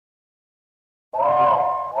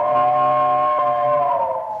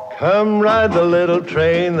Come ride the little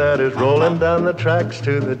train that is rolling down the tracks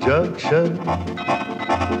to the junction.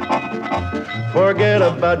 Forget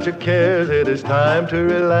about your cares, it is time to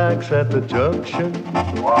relax at the junction.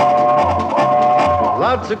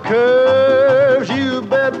 Lots of curves, you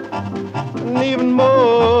bet, and even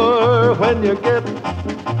more when you get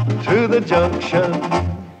to the junction.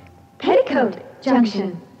 Petticoat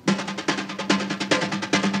Junction.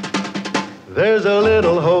 There's a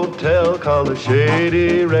little hotel called the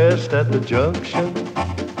Shady Rest at the junction.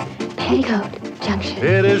 Petticoat Junction.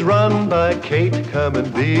 It is run by Kate. Come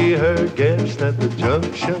and be her guest at the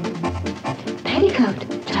junction.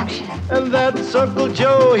 Petticoat Junction. And that's Uncle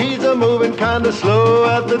Joe. He's a moving kind of slow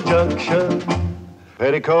at the junction.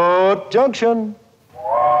 Petticoat Junction.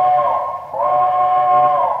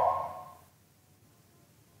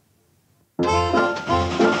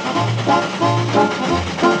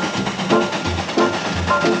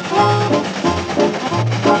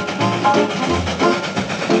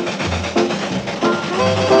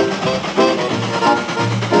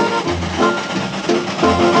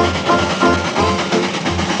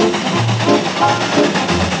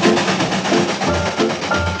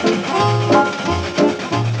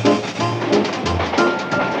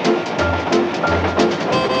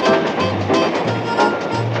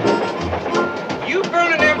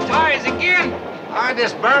 I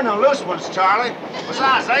just burn the loose ones, Charlie.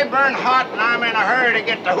 Besides, they burn hot and I'm in a hurry to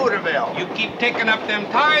get to Hooterville. You keep taking up them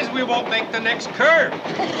ties, we won't make the next curve.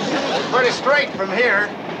 Pretty straight from here.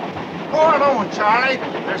 Hold on, Charlie.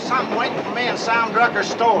 There's something waiting for me in Sam Drucker's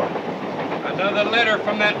store. Another letter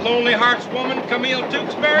from that Lonely Hearts woman, Camille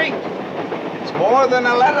Tewksbury? It's more than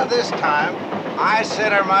a letter this time. I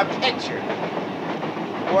sent her my picture.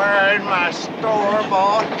 Wearing my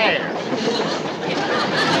store-bought hair.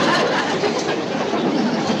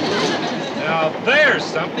 Now there's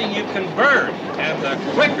something you can burn, and the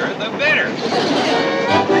quicker the better.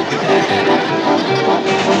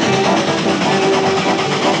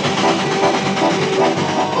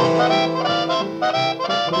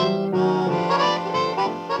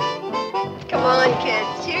 Come on,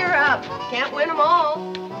 kids, cheer up. Can't win them all.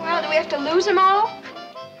 Well, do we have to lose them all?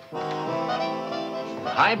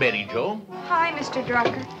 Hi, Betty Jo. Hi, Mr.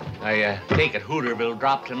 Drucker. I take it Hooterville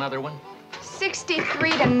dropped another one?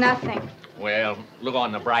 63-0. Well, look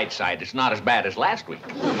on the bright side. It's not as bad as last week.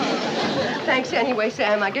 Thanks anyway,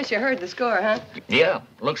 Sam. I guess you heard the score, huh? Yeah,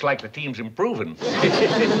 looks like the team's improving.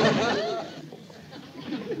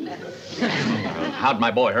 How'd my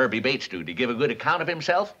boy Herbie Bates do? Did he give a good account of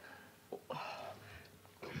himself?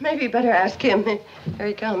 Maybe you better ask him. Here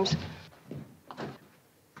he comes.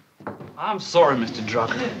 I'm sorry, Mr.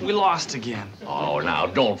 Drucker. We lost again. Oh, now,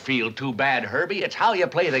 don't feel too bad, Herbie. It's how you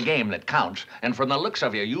play the game that counts. And from the looks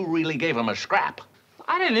of you, you really gave him a scrap.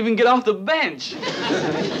 I didn't even get off the bench.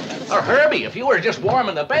 Or Herbie, if you were just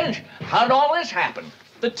warming the bench, how'd all this happen?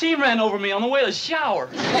 The team ran over me on the way to the shower.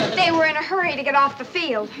 They were in a hurry to get off the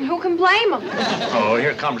field. Who can blame them? Oh,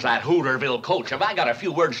 here comes that Hooterville coach. Have I got a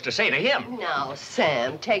few words to say to him? Now,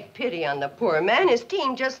 Sam, take pity on the poor man. His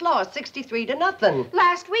team just lost 63-0.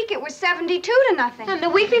 Last week it was 72-0. And the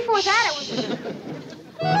week before that it was...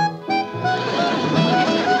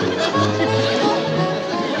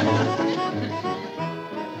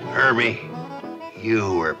 Herbie,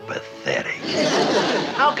 you were pathetic.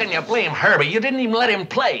 How can you blame Herbie? You didn't even let him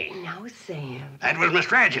play. Now, Sam. That was my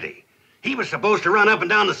strategy. He was supposed to run up and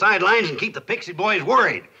down the sidelines and keep the Pixie boys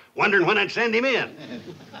worried, wondering when I'd send him in.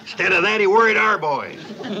 Instead of that, he worried our boys.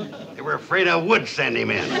 They were afraid I would send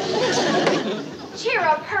him in. Cheer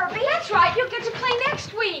up, Herbie. That's right. You'll get to play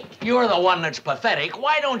next week. You're the one that's pathetic.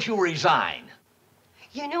 Why don't you resign?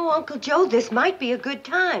 You know, Uncle Joe, this might be a good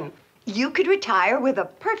time. You could retire with a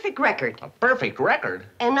perfect record. A perfect record?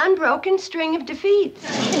 An unbroken string of defeats.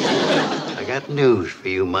 I got news for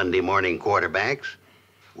you Monday morning quarterbacks.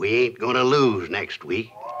 We ain't gonna lose next week.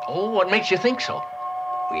 Oh, what makes you think so?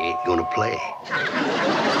 We ain't gonna play.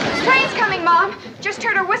 Train's coming, Mom. Just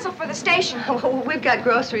heard her whistle for the station. Oh, we've got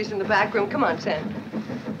groceries in the back room. Come on, Sam.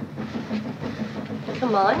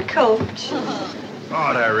 Come on, Coach.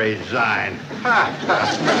 Ought to resign.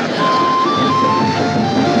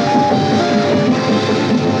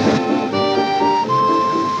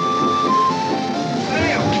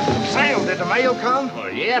 Sam, did the mail come? Well,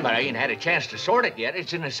 yeah, but I ain't had a chance to sort it yet.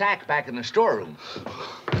 It's in a sack back in the storeroom.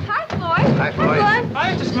 Hi, Floyd. Hi, Floyd.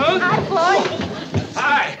 Hi, Mr. Smoot. Hi, Floyd.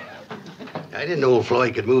 Hi. I didn't know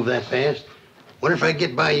Floyd could move that fast. Wonder if I could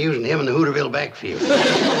get by using him in the Hooterville backfield.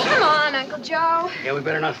 Come on, Uncle Joe. Yeah, we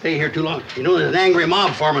better not stay here too long. You know, there's an angry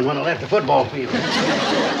mob foreman when I left the football field.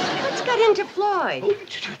 Let's get into Floyd.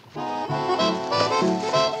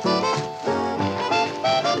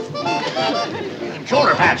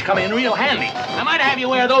 hats come in real handy. I might have you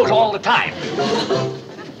wear those all the time.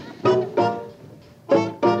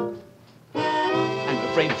 I'm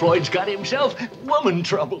afraid Floyd's got himself woman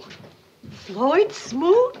trouble. Floyd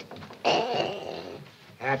Smoot?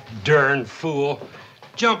 That darn fool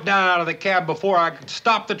jumped down out of the cab before I could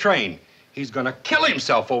stop the train. He's gonna kill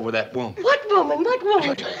himself over that woman. What woman? What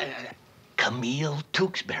woman? Camille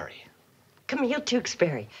Tewksbury. Camille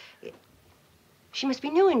Tewksbury. She must be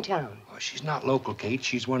new in town. Well, she's not local, Kate.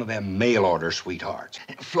 She's one of them mail-order sweethearts.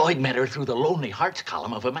 Floyd met her through the Lonely Hearts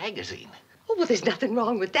column of a magazine. Oh, well, there's nothing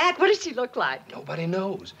wrong with that. What does she look like? Nobody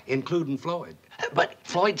knows, including Floyd. But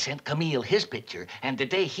Floyd sent Camille his picture, and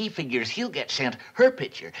today he figures he'll get sent her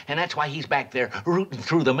picture, and that's why he's back there rooting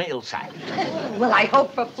through the mail sack. Well, I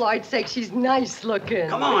hope for Floyd's sake she's nice looking.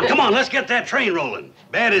 Come on, let's get that train rolling.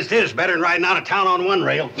 Bad as this, better than riding out of town on one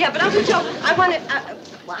rail. Yeah, but Uncle Joe, I want to...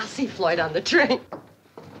 well, I'll see Floyd on the train.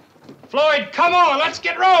 Floyd, come on, let's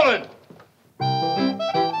get rolling.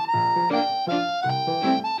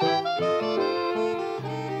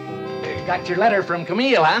 Got your letter from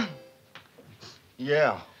Camille, huh?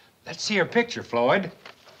 Yeah. Let's see her picture, Floyd.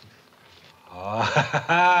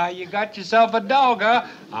 Oh, you got yourself a dog, huh?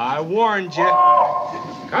 I warned you.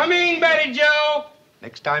 Come in, Betty Joe.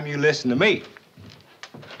 Next time you listen to me.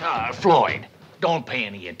 Floyd, don't pay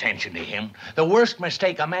any attention to him. The worst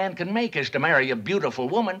mistake a man can make is to marry a beautiful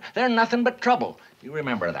woman. They're nothing but trouble. You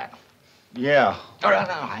remember that. Yeah. No,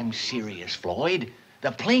 I'm serious, Floyd.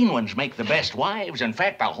 The plain ones make the best wives. In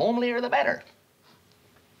fact, the homelier, the better.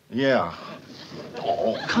 Yeah.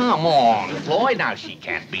 Oh, come on, Floyd. Now, she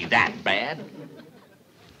can't be that bad.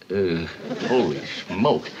 Holy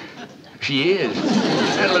smoke. She is.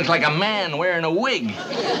 That looks like a man wearing a wig.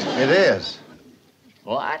 It is.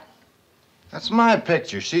 What? That's my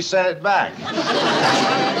picture. She sent it back.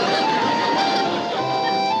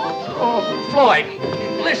 Oh, Floyd,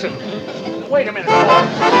 listen. Wait a minute.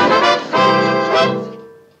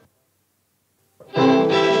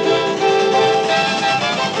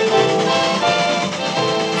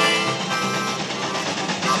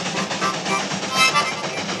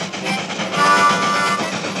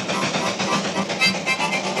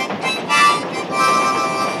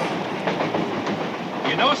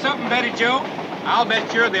 You know something, Betty Joe? I'll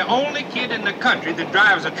bet you're the only kid in the country that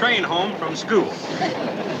drives a train home from school.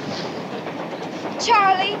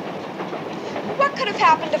 Charlie, what could have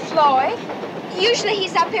happened to Floyd? Usually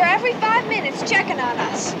he's up here every 5 minutes checking on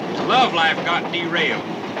us. His love life got derailed.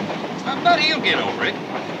 But he'll get over it.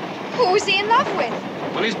 Who was he in love with?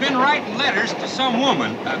 Well, he's been writing letters to some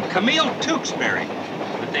woman, Camille Tewksbury.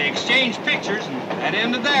 But they exchanged pictures, and that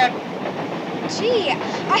ended that. Gee,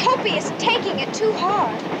 I hope he isn't taking it too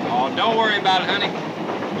hard. Oh, don't worry about it, honey.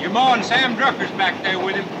 Your ma and Sam Drucker's back there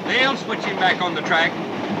with him. They'll switch him back on the track.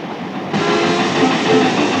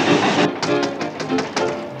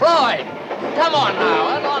 Floyd, come on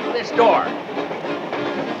now. Unlock this door.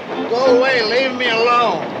 Go away. Leave me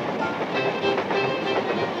alone.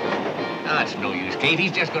 That's no use, Kate.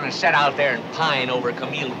 He's just going to sit out there and pine over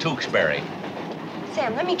Camille Tewksbury.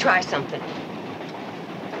 Sam, let me try something.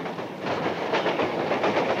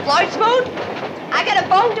 Floyd Smoot, I got a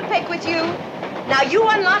bone to pick with you. Now you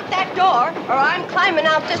unlock that door, or I'm climbing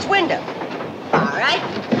out this window. All right?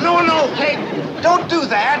 No, Kate. Don't do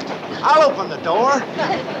that. I'll open the door.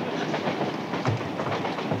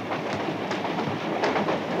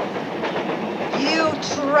 You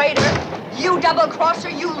traitor, you double-crosser,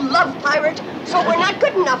 you love pirate. So we're not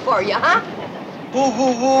good enough for you, huh?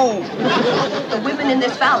 Who? The women in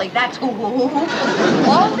this valley, that's who.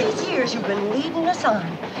 All these years you've been leading us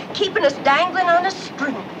on, keeping us dangling on a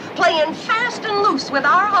string, playing fast and loose with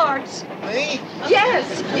our hearts. Me?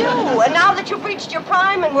 Yes, you. And now that you've reached your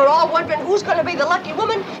prime and we're all wondering who's going to be the lucky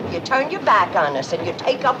woman, you turn your back on us and you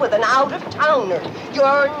take up with an out-of-towner.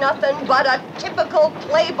 You're nothing but a typical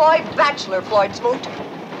playboy bachelor, Floyd Smoot.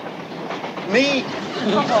 Me?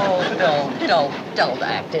 Oh, don't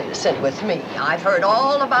act innocent with me. I've heard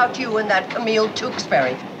all about you and that Camille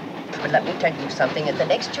Tewksbury. But let me tell you something. At the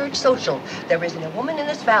next church social, there isn't a woman in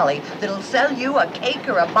this valley that'll sell you a cake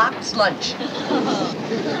or a box lunch.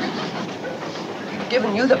 We've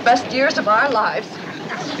given you the best years of our lives.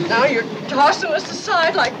 Now you're tossing us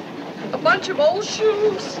aside like a bunch of old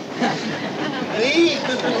shoes. Me?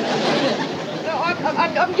 No,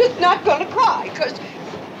 I'm just not going to cry, because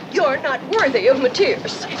you're not worthy of my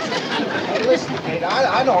tears. Hey, listen, Kate,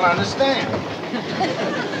 I don't understand.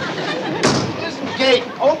 Listen, Kate,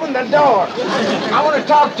 open the door. I want to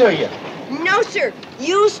talk to you. No, sir.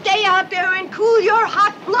 You stay out there and cool your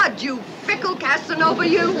hot blood, you fickle Casanova,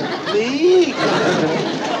 you. Me?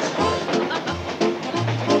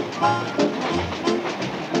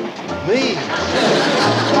 me.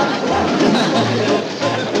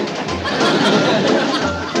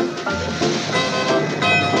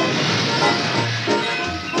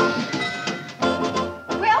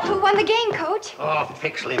 Well, who won the game, Coach? Oh,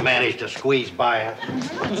 Pixley managed to squeeze by us.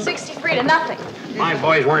 63-0. My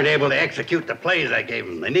boys weren't able to execute the plays I gave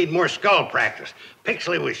them. They need more skull practice.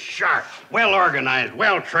 Pixley was sharp, well organized,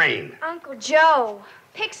 well trained. Uncle Joe,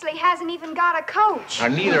 Pixley hasn't even got a coach.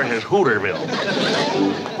 And neither has Hooterville.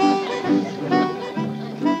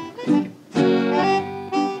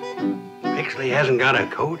 Pixley hasn't got a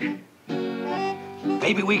coach?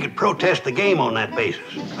 Maybe we could protest the game on that basis.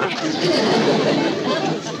 Huh?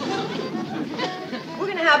 We're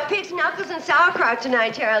gonna have pig's knuckles and sauerkraut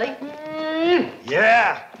tonight, Charlie.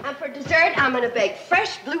 Yeah. And for dessert, I'm gonna bake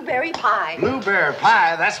fresh blueberry pie. Blueberry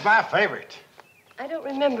pie, that's my favorite. I don't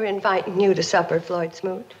remember inviting you to supper, Floyd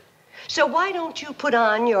Smoot. So why don't you put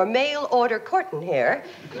on your mail-order courting hair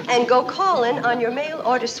and go calling on your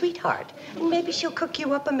mail-order sweetheart? And maybe she'll cook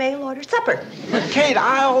you up a mail-order supper. But, Kate,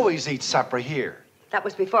 I always eat supper here. That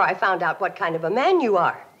was before I found out what kind of a man you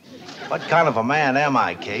are. What kind of a man am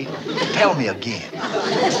I, Kate? Tell me again.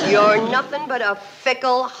 You're nothing but a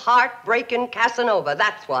fickle, heartbreaking Casanova,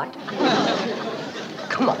 that's what.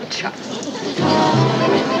 Come on, Charlie.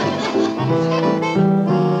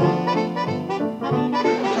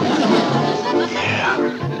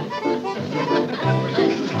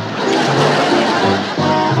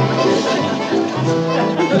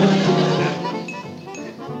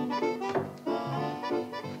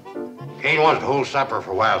 Kate wants to hold supper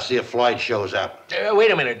for a while, see if Floyd shows up.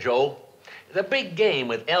 Wait a minute, Joe. The big game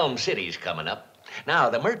with Elm City's coming up. Now,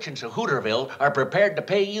 the merchants of Hooterville are prepared to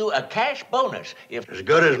pay you a cash bonus if... As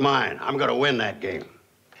good as mine. I'm going to win that game.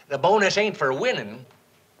 The bonus ain't for winning,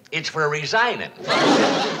 it's for resigning.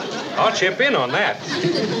 I'll chip in on that.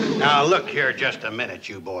 Now, look here just a minute,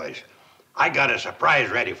 you boys. I got a surprise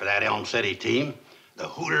ready for that Elm City team. The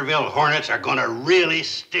Hooterville Hornets are going to really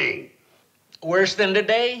sting. Worse than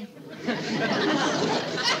today?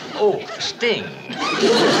 Oh, sting.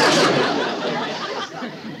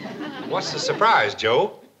 What's the surprise,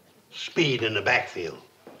 Joe? Speed in the backfield.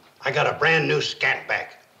 I got a brand new scat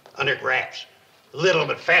back, under wraps. A little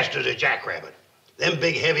bit fast as a jackrabbit. Them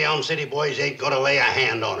big, heavy Elm City boys ain't gonna lay a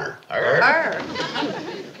hand on her. Arr.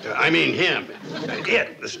 I mean him.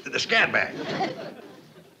 The scat back.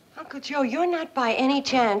 Uncle Joe, you're not by any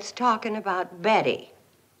chance talking about Betty.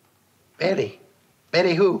 Betty?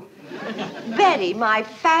 Betty who? Betty, my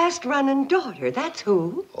fast-running daughter, that's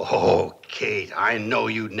who. Oh, Kate, I know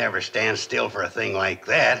you'd never stand still for a thing like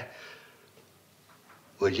that.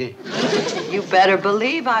 Would you? You better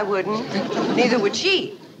believe I wouldn't. Neither would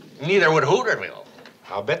she. Neither would Hooterville.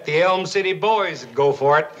 I'll bet the Elm City boys would go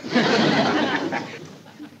for it.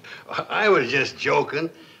 I was just joking.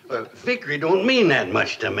 Victory don't mean that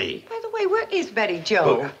much to me. By the way, where is Betty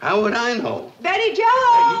Joe? Well, how would I know? Betty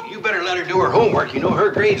Joe! You better let her do her homework. You know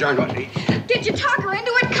her grades aren't what Did you talk her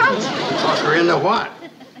into it, Coach? talk her into what?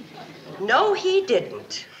 No, he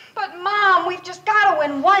didn't. But, Mom, we've just got to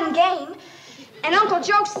win one game. And Uncle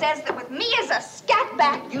Joe says that with me as a scat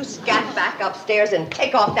back... You scat back upstairs and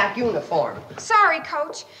take off that uniform. Sorry,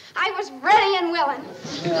 Coach. I was ready and willing.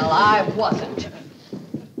 Well, I wasn't.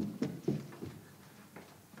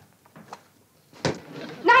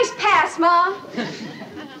 Nice pass, Mom.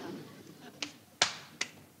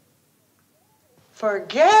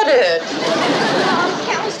 Forget it. Mom,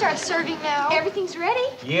 can't we start serving now? Everything's ready?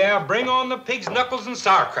 Yeah, bring on the pig's knuckles and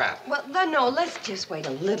sauerkraut. Well, no, let's just wait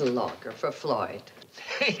a little longer for Floyd.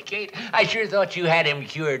 Hey, Kate, I sure thought you had him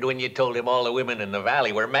cured when you told him all the women in the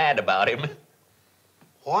valley were mad about him.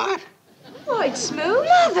 What? Floyd Smoot?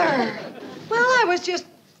 Mother! Well, I was just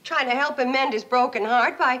trying to help him mend his broken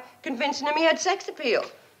heart by convincing him he had sex appeal.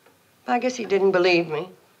 I guess he didn't believe me.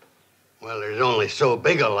 Well, there's only so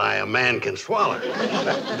big a lie a man can swallow.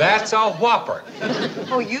 That's a whopper.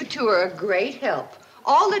 Oh, you two are a great help.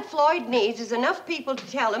 All that Floyd needs is enough people to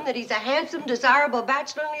tell him that he's a handsome, desirable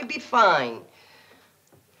bachelor and he'll be fine.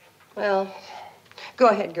 Well, go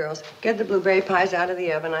ahead, girls. Get the blueberry pies out of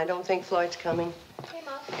the oven. I don't think Floyd's coming. Hey,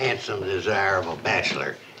 Mom. Handsome, desirable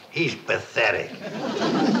bachelor. He's pathetic.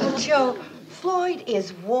 Joe, Floyd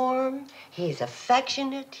is warm, he's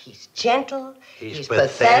affectionate, he's gentle, He's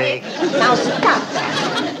pathetic. pathetic. Now stop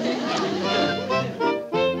that.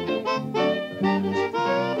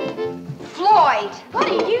 Floyd, what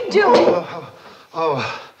are you doing?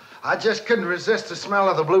 Oh, I just couldn't resist the smell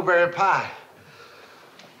of the blueberry pie.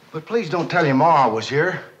 But please don't tell your Ma I was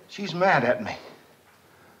here. She's mad at me.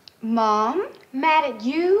 Mom? Mad at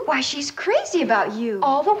you? Why, she's crazy about you.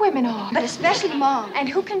 All the women are. But especially Mom. And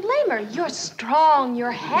who can blame her? You're strong,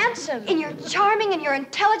 you're handsome. And you're charming and you're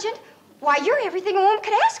intelligent. Why, you're everything a woman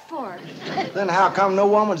could ask for. Then how come no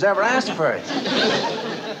woman's ever asked for it?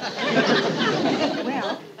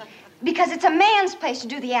 Well, because it's a man's place to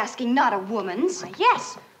do the asking, not a woman's. Why,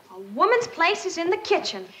 yes, a woman's place is in the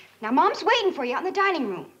kitchen. Now, Mom's waiting for you out in the dining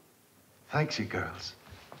room. Thanks, you girls.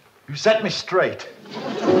 You set me straight.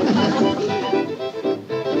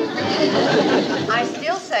 I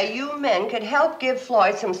still say you men could help give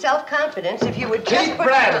Floyd some self-confidence if you would just Kate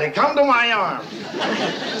Bradley, come to my arms.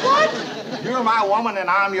 What? You're my woman and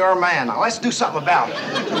I'm your man. Now, let's do something about it.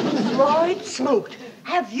 Floyd Smoot,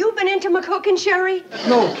 have you been into McCook and Sherry?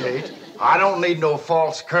 No, Kate. I don't need no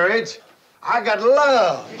false courage. I got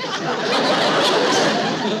love.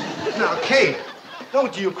 Now, Kate,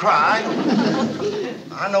 don't you cry.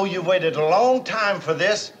 I know you've waited a long time for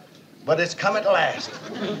this, but it's come at last.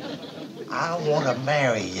 I want to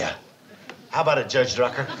marry you. How about it, Judge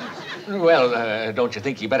Drucker? Well, don't you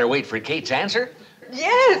think you better wait for Kate's answer?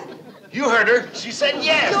 Yes. You heard her. She said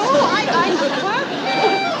yes. No,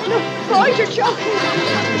 Floyd, you're joking.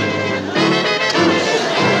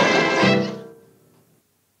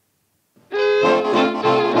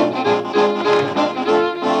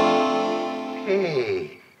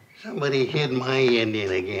 Somebody hid my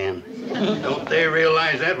Indian again. Don't they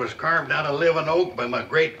realize that was carved out of living oak by my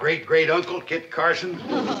great-great-great-uncle, Kit Carson?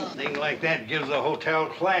 Thing like that gives the hotel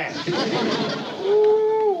class.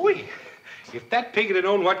 Ooh-wee. If that pig had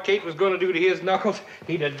known what Kate was going to do to his knuckles,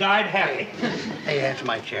 he'd have died happy. Hey, that's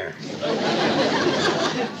my chair.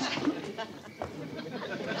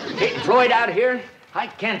 Kate and Floyd out here? I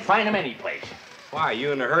can't find him anyplace. Why,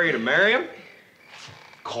 you in a hurry to marry him?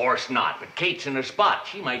 Of course not, but Kate's in a spot.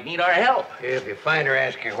 She might need our help. If you find her,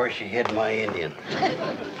 ask her where she hid my Indian.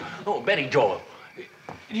 Oh, Betty Joel,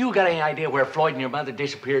 you got any idea where Floyd and your mother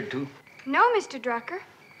disappeared to? No, Mr. Drucker.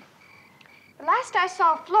 The last I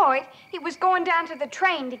saw Floyd, he was going down to the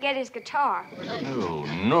train to get his guitar. Oh,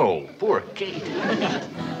 no. Poor Kate.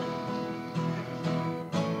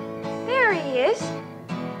 There he is.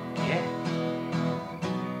 Yeah?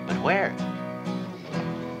 But where?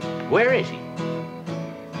 Where is he?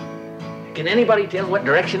 Can anybody tell what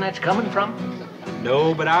direction that's coming from?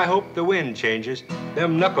 No, but I hope the wind changes.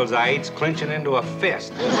 Them knuckles I eat's clinching into a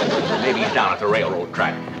fist. Maybe he's down at the railroad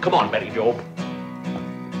track. Come on, Betty Joe.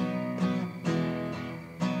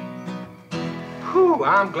 Whew,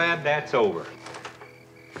 I'm glad that's over.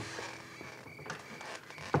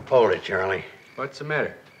 Hold it, Charlie. What's the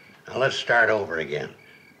matter? Now, let's start over again.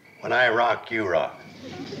 When I rock, you rock.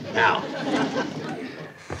 Now.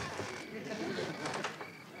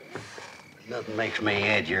 Nothing makes me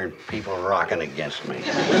edgier than people rocking against me.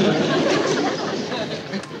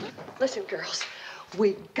 Listen, girls,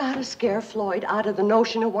 we gotta scare Floyd out of the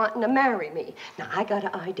notion of wanting to marry me. Now, I got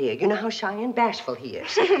an idea. You know how shy and bashful he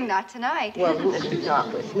is. Not tonight. Well,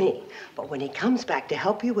 not with me. But when he comes back to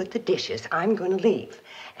help you with the dishes, I'm gonna leave.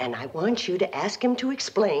 And I want you to ask him to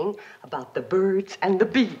explain about the birds and the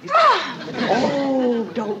bees. Oh,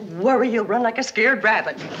 don't worry. He'll run like a scared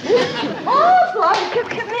rabbit. Oh, Floyd,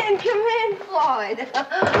 come in, Floyd.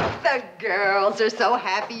 The girls are so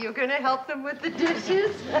happy you're going to help them with the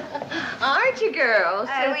dishes. Aren't you, girls?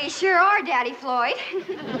 We sure are, Daddy Floyd.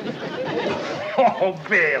 Oh,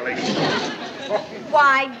 Billy.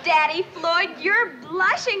 Why, Daddy Floyd, you're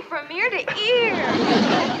blushing from ear to ear.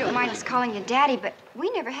 You don't mind us calling you Daddy, but we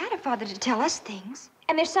never had a father to tell us things.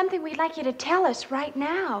 And there's something we'd like you to tell us right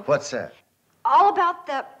now. What's that? All about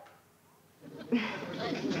the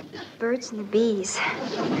birds and the bees.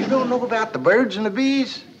 You don't know about the birds and the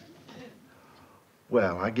bees?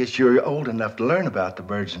 Well, I guess you're old enough to learn about the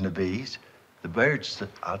birds and the bees. The birds,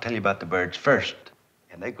 I'll tell you about the birds first.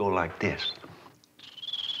 And they go like this.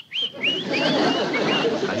 Now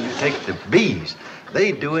you take the bees,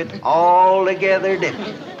 they do it all together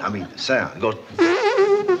different. I mean, the sound goes.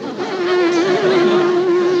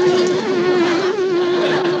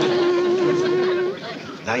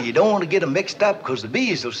 Now you don't want to get them mixed up because the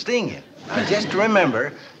bees will sting you. Now just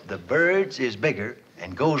remember, the birds is bigger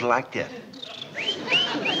and goes like this.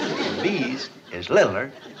 The bees is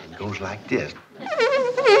littler and goes like this.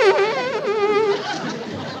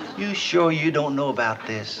 You sure you don't know about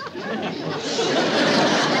this? Where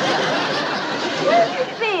have you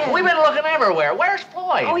been? We've been looking everywhere. Where's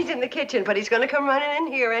Floyd? Oh, he's in the kitchen, but he's going to come running in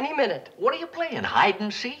here any minute. What are you playing, hide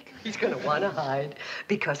and seek? He's going to want to hide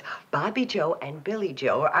because Bobby Joe and Billy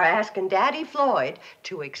Joe are asking Daddy Floyd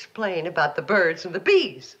to explain about the birds and the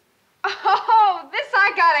bees. Oh, this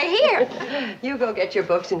I gotta hear. You go get your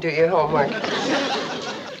books and do your homework.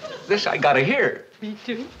 This I gotta hear. Me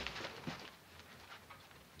too.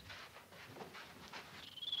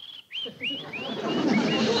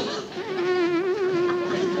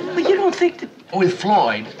 But you don't think that... With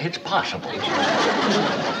Floyd, it's possible.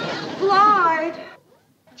 Floyd.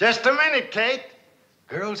 Just a minute, Kate.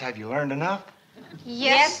 Girls, have you learned enough?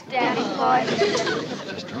 Yes, Daddy Floyd.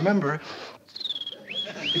 Just remember.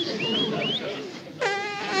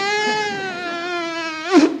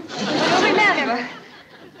 Remember.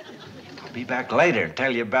 I'll be back later and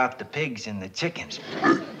tell you about the pigs and the chickens.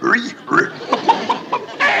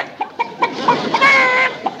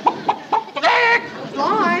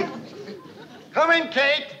 Floyd. Come in,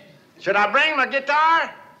 Kate. Should I bring my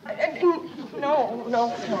guitar?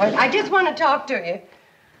 No, Floyd. I just want to talk to you.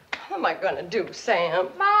 What am I going to do, Sam?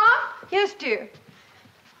 Mom? Yes, dear.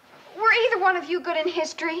 Were either one of you good in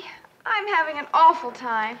history? I'm having an awful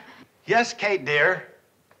time. Yes, Kate, dear.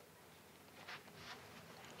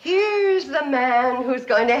 Here's the man who's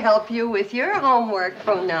going to help you with your homework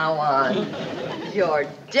from now on. Your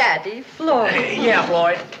Daddy Floyd. Yeah,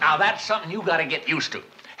 Floyd. Now, that's something you gotta get used to.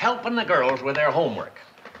 Helping the girls with their homework.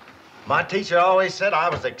 My teacher always said I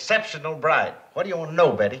was exceptional bright. What do you want to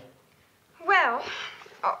know, Betty? Well,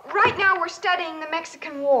 right now we're studying the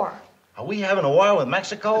Mexican War. Are we having a war with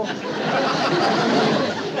Mexico?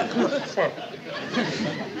 Sam.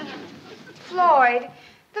 Floyd,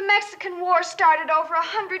 the Mexican War started over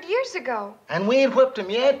 100 years ago. And we ain't whipped them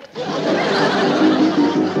yet.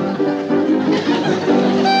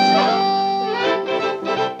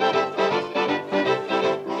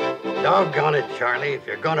 Doggone it, Charlie. If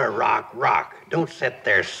you're gonna rock, rock. Don't sit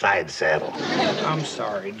there side saddle. I'm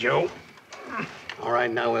sorry, Joe. All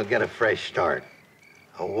right, now we'll get a fresh start.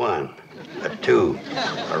 A 1, a 2,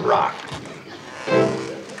 a rock.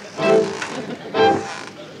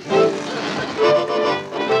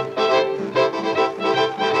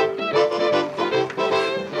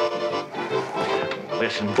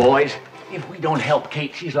 Listen, boys, if we don't help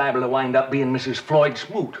Kate, she's liable to wind up being Mrs. Floyd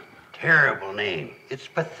Smoot. Terrible name. It's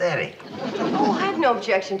pathetic. Oh, I have no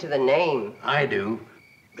objection to the name. I do.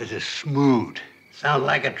 Mrs. Smoot. Sounds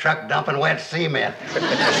like a truck dumping wet cement.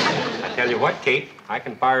 I tell you what, Kate, I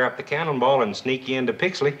can fire up the cannonball and sneak you into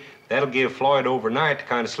Pixley. That'll give Floyd overnight to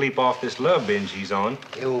kind of sleep off this love binge he's on.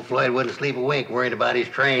 The old Floyd wouldn't sleep a wink worried about his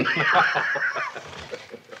train.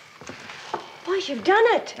 Boys, you've done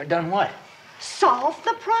it. Done what? Solve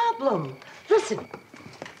the problem. Listen.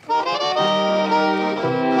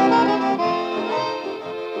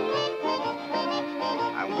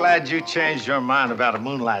 I'm glad you changed your mind about a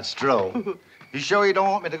moonlight stroll. You sure you don't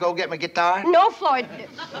want me to go get my guitar? No, Floyd.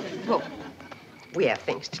 Well, we have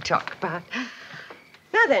things to talk about.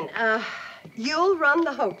 Now then, you'll run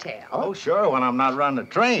the hotel. Oh, sure, when I'm not running the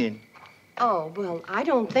train. Oh, well, I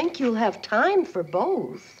don't think you'll have time for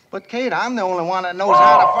both. But, Kate, I'm the only one that knows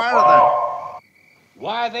how to fire them.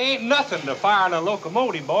 Why, they ain't nothing to firing a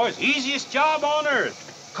locomotive, boys. Easiest job on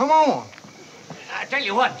earth. Come on. I tell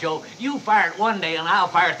you what, Joe, you fire it one day and I'll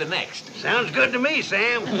fire it the next. Sounds good to me,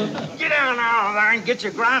 Sam. Get down out of there and get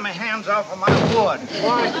your grimy hands off of my wood.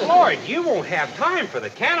 Why, Floyd, you won't have time for the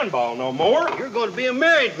cannonball no more. You're going to be a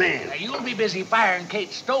married man. Now, you'll be busy firing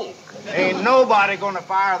Kate's stove. Ain't nobody gonna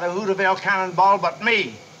fire the Hooterville cannonball but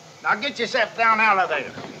me. Now get yourself down the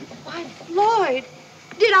elevator. Why, Floyd,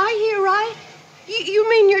 did I hear right? You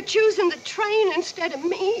mean you're choosing the train instead of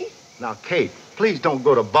me? Now, Kate, please don't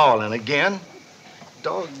go to bawling again.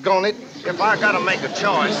 Doggone it, if I gotta make a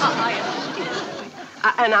choice. I understand.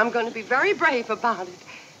 And I'm going to be very brave about it.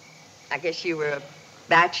 I guess you were a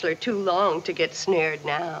bachelor too long to get snared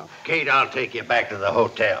now. Kate, I'll take you back to the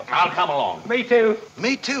hotel. I'll come along. Me too.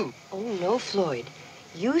 Me too. Oh, no, Floyd.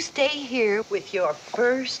 You stay here with your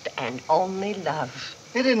first and only love.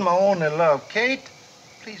 It isn't my only love, Kate.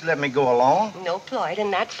 Please let me go along. No, Floyd,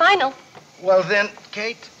 and that's final. Well then,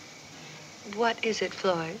 Kate, What is it,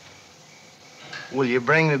 Floyd? will you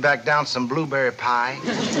bring me back down some blueberry pie?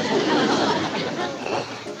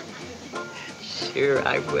 Sure,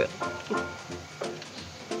 I will.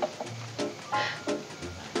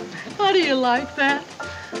 How do you like that?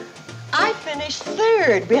 I finished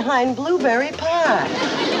third behind blueberry pie.